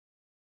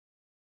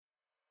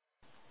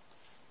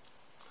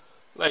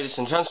Ladies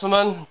and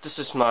gentlemen, this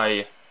is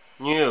my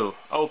new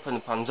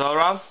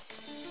OpenPandora,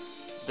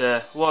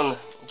 the 1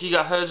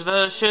 GHz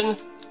version,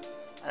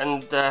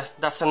 and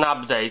that's an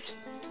update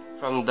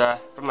from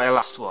my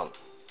last one.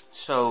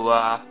 So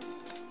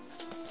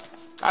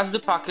that's the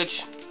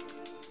package.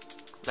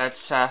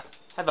 Let's have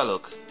a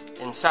look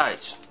inside.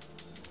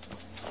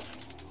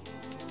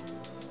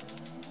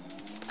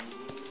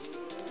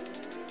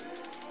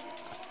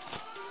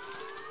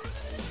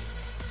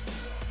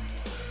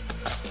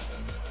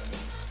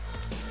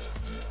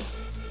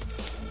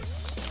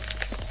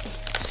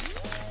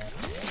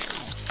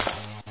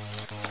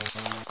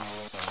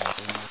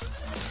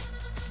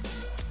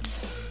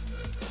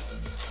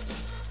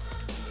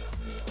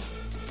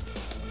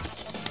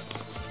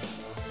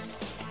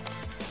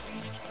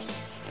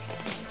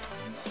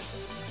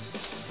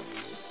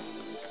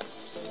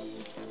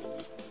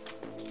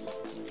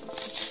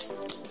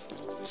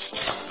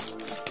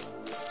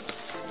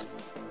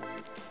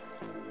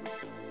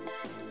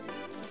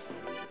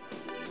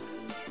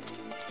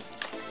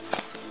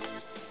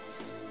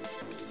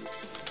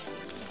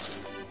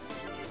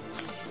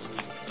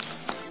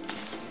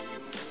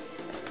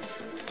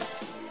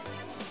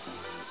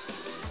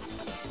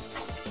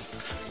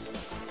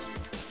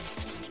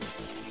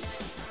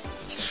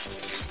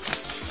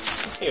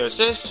 Here it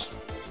is,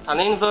 an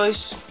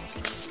invoice,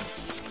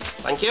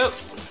 thank you,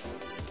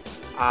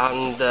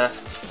 and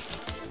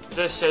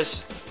this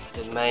is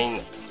the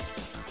main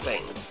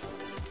thing,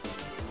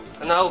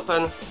 an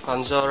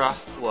OpenPandora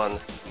 1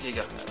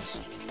 GHz.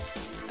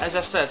 As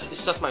I said,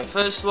 it's not my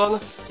first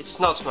one, it's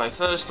an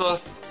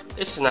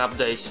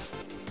update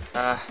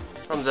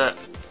from the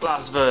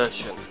last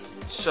version.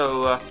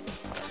 So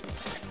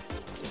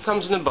it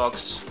comes in a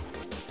box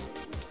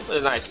with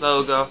a nice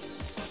logo,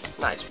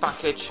 nice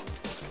package.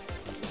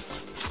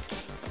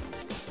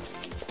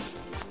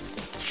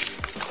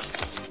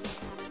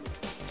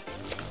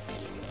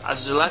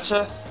 As the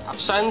letter I've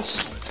sent,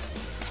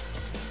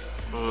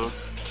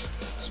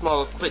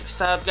 small quick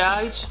start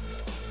guide.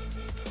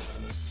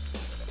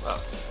 Well,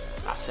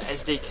 that's the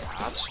SD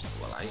card.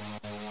 Well, I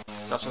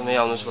got on my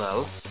own as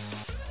well,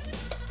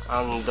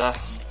 and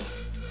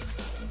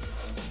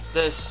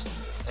this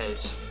is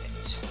it.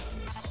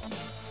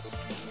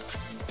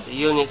 The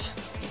unit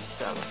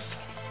itself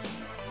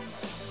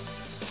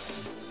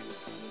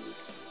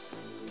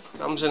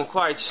comes in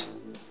quite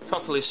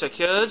properly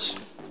secured.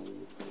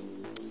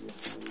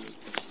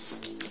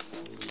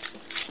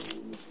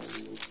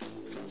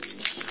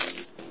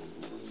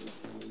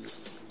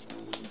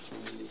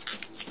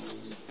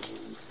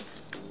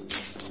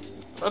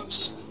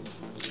 Oops.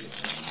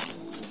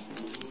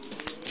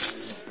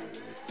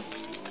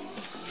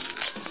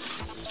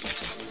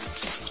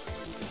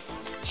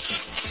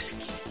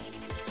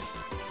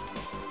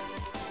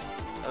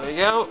 There we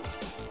go.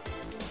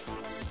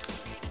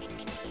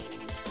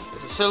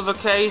 It's a silver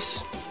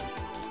case.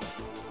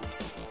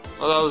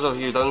 For those of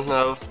you who don't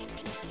know,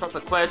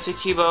 proper QWERTY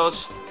keyboard,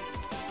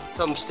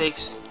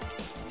 thumbsticks,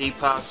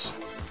 D-pads,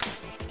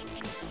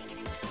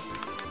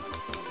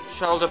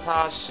 shoulder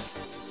pads.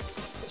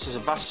 This is a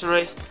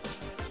battery.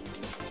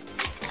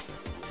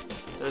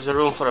 There's a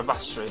room for a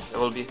battery. It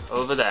will be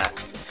over there.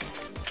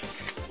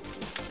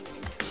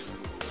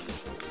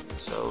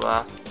 So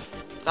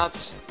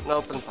that's an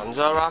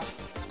OpenPandora,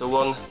 the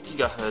 1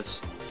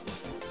 GHz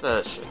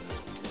version.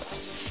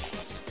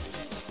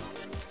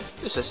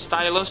 This is a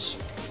stylus.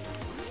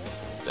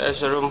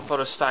 There's a room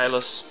for a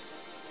stylus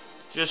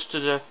just to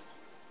the...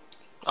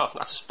 Oh,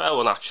 that's a spare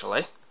one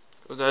actually.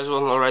 There's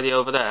one already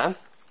over there.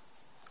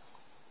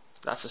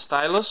 That's a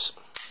stylus.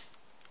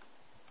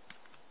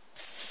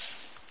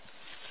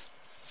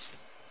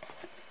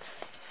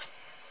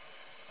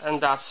 And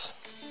that's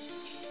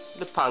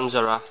the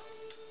OpenPandora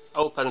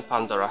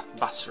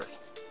battery.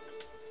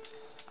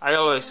 I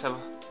always have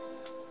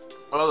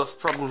a lot of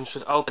problems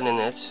with opening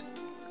it.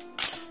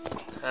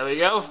 There we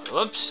go.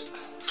 Whoops.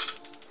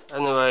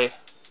 Anyway,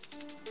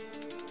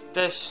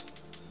 this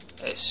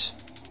is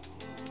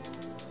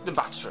the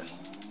battery.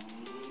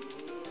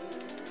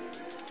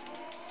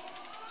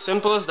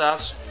 Simple as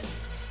that.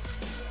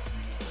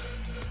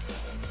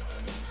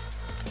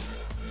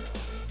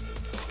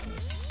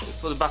 You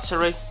put the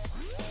battery.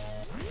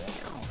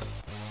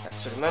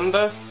 To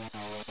remember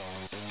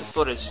to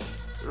put it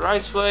the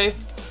right way.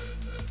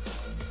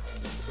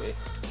 We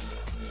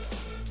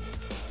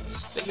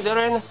stick it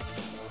in.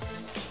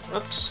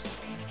 Oops.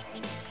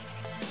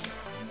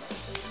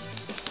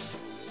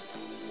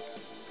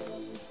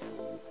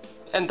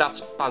 And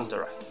that's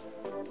Pandora.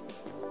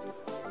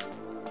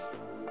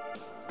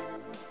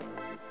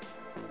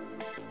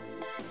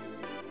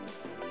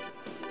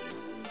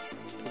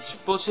 It's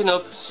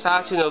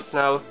starting up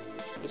now.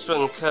 It's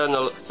running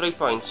kernel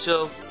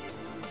 3.2.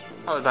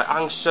 Powered by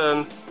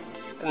Angstrom,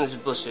 and it's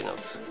booting up.